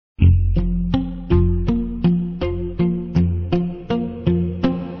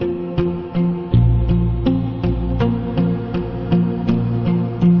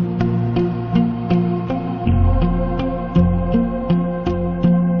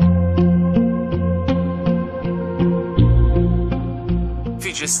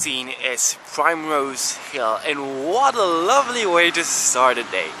just seen is Primerose Hill, and what a lovely way to start a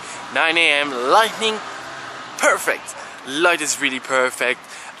day. 9 AM, lightning, perfect. Light is really perfect.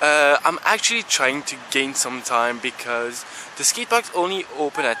 I'm actually trying to gain some time because the skate parks only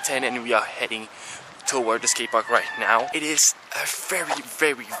open at 10 and we are heading toward the skate park right now. It is a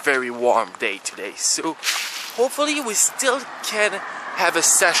very warm day today, so hopefully we still can have a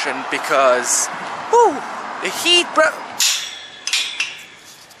session because the heat, bro.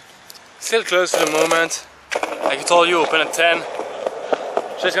 Still close to the moment. Like I told you, open at 10.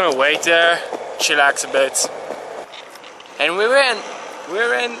 Just gonna wait there, chillax a bit, and we're in.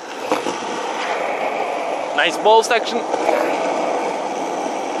 Nice bowl section.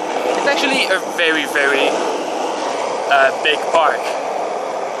 It's actually a very big park.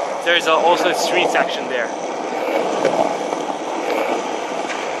 There's also a street section there.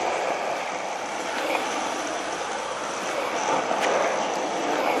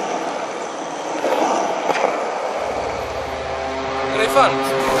 Really fun.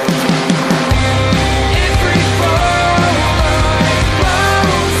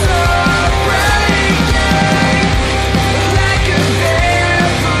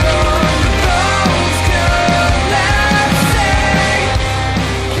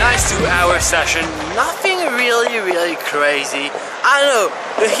 Session, nothing really crazy. I know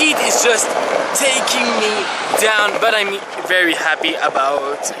the heat is just taking me down, but I'm very happy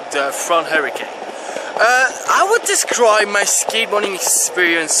about the front hurricane. I would describe my skateboarding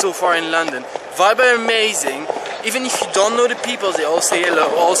experience so far in London. Vibe are amazing. Even if you don't know the people, they all say hello,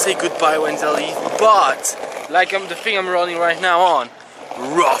 all say goodbye when they leave. But like the thing I'm rolling right now on,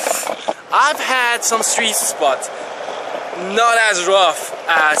 rough. I've had some street spots. Not as rough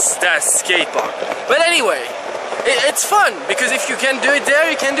as that skate park. But anyway, it's fun because if you can do it there,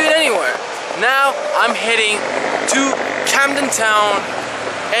 you can do it anywhere. Now I'm heading to Camden town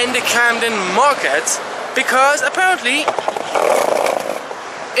and the Camden market because apparently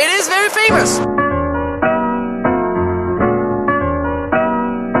it is very famous.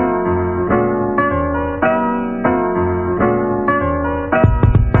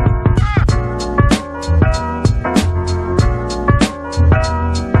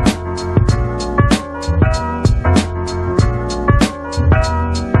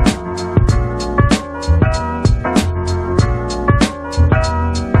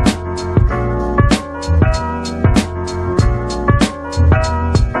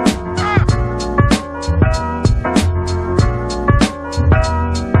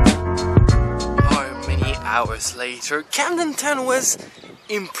 Hours later, Camden town was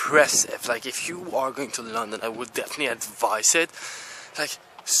impressive. Like if you are going to London, I would definitely advise it. Like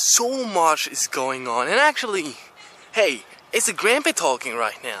so much is going on, and actually, hey, it's a grandpa talking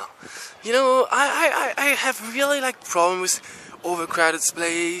right now. You know, I have really like problems with overcrowded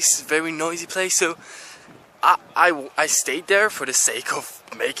place, very noisy place. So I stayed there for the sake of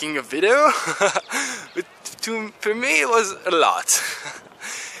making a video. But for me, it was a lot.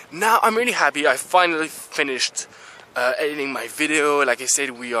 Now I'm really happy I finally finished editing my video. Like I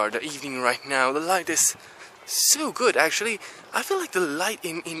said, we are the evening right now. The light is so good actually. I feel like the light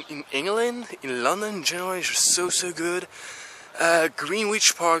in England, in London in general is so good.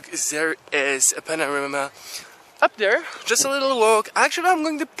 Greenwich Park is a panorama. Up there, just a little walk. Actually I'm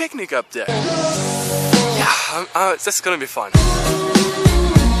going to picnic up there. Yeah, that's gonna be fun.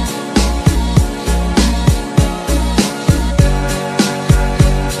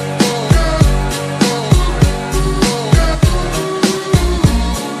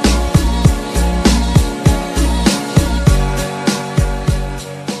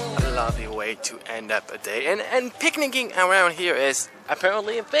 To end up a day, and picnicking around here is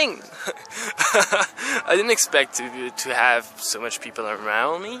apparently a thing. I didn't expect to have so much people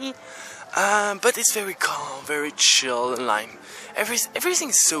around me, but it's very calm, very chill, and like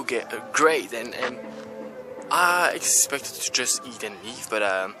everything's so great, and I expected to just eat and leave, but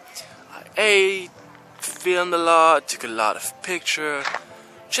I ate, filmed a lot, took a lot of pictures,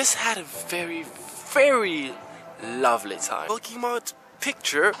 just had a very lovely time. Talking about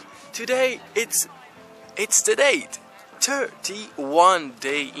picture, today it's the date, 31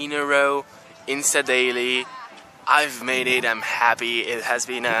 day in a row, Insta daily. I've made it, I'm happy. It has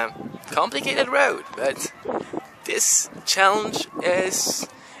been a complicated road, but this challenge it's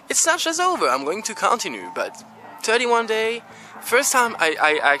not just over. I'm going to continue, but 31 day, first time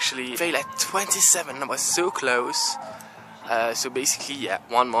I actually failed at 27. I was so close. So basically, yeah,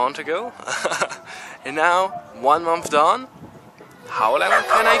 1 month ago. And now 1 month done. How long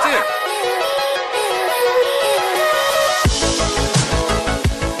can I do?